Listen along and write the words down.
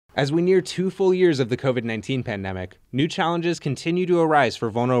As we near 2 full years of the COVID-19 pandemic, new challenges continue to arise for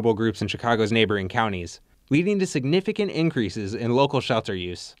vulnerable groups in Chicago's neighboring counties, leading to significant increases in local shelter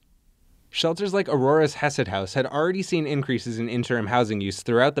use. Shelters like Aurora's Hesed House had already seen increases in interim housing use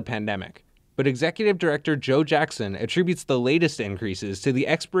throughout the pandemic, but Executive Director Joe Jackson attributes the latest increases to the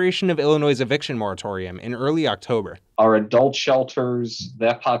expiration of Illinois' eviction moratorium in early October. Our adult shelters,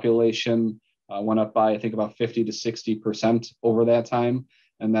 that population went up by, I think, about 50 to 60% over that time.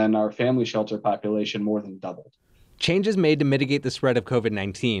 And then our family shelter population more than doubled. Changes made to mitigate the spread of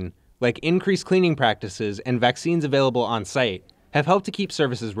COVID-19, like increased cleaning practices and vaccines available on site, have helped to keep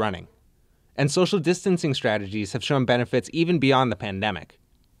services running. And social distancing strategies have shown benefits even beyond the pandemic.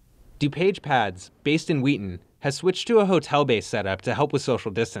 DuPage Pads, based in Wheaton, has switched to a hotel-based setup to help with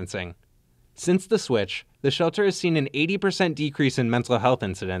social distancing. Since the switch, the shelter has seen an 80% decrease in mental health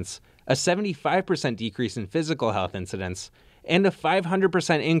incidents, a 75% decrease in physical health incidents, and a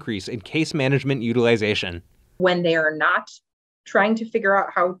 500% increase in case management utilization. When they are not trying to figure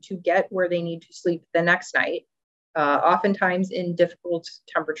out how to get where they need to sleep the next night, oftentimes in difficult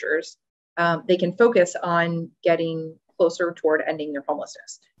temperatures, they can focus on getting closer toward ending their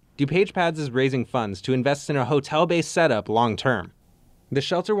homelessness. DuPage Pads is raising funds to invest in a hotel-based setup long-term. The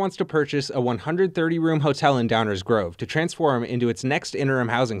shelter wants to purchase a 130-room hotel in Downers Grove to transform into its next interim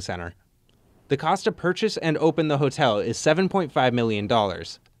housing center. The cost to purchase and open the hotel is $7.5 million,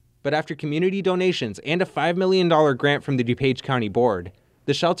 but after community donations and a $5 million grant from the DuPage County Board,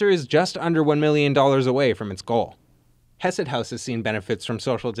 the shelter is just under $1 million away from its goal. Hesed House has seen benefits from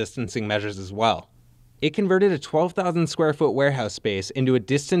social distancing measures as well. It converted a 12,000 square foot warehouse space into a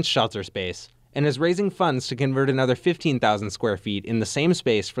distance shelter space and is raising funds to convert another 15,000 square feet in the same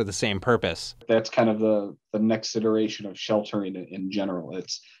space for the same purpose. That's kind of the next iteration of sheltering in general.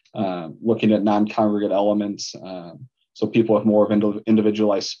 It's looking at non-congregate elements, so people have more of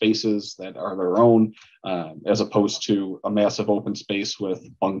individualized spaces that are their own, as opposed to a massive open space with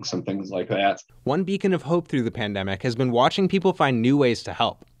bunks and things like that. One beacon of hope through the pandemic has been watching people find new ways to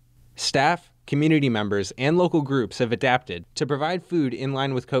help. Staff, community members, and local groups have adapted to provide food in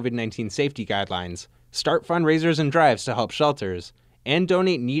line with COVID-19 safety guidelines, start fundraisers and drives to help shelters, and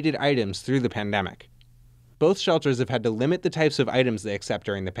donate needed items through the pandemic. Both shelters have had to limit the types of items they accept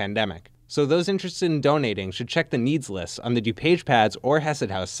during the pandemic, so those interested in donating should check the needs lists on the DuPage Pads or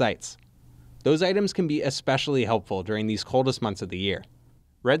Hesed House sites. Those items can be especially helpful during these coldest months of the year.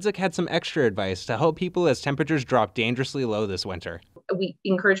 Redzik had some extra advice to help people as temperatures drop dangerously low this winter. We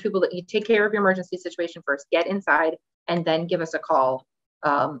encourage people that you take care of your emergency situation first, get inside, and then give us a call.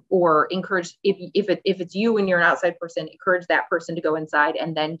 Or encourage, if it's you and you're an outside person, encourage that person to go inside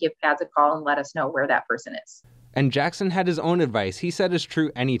and then give Pads a call and let us know where that person is. And Jackson had his own advice he said is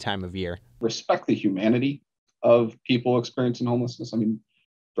true any time of year. Respect the humanity of people experiencing homelessness. I mean,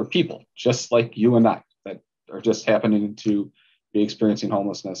 they're people just like you and I that are just happening to be experiencing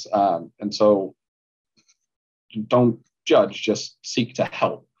homelessness. And so don't judge, just seek to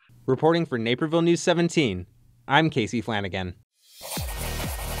help. Reporting for Naperville News 17, I'm Casey Flanagan.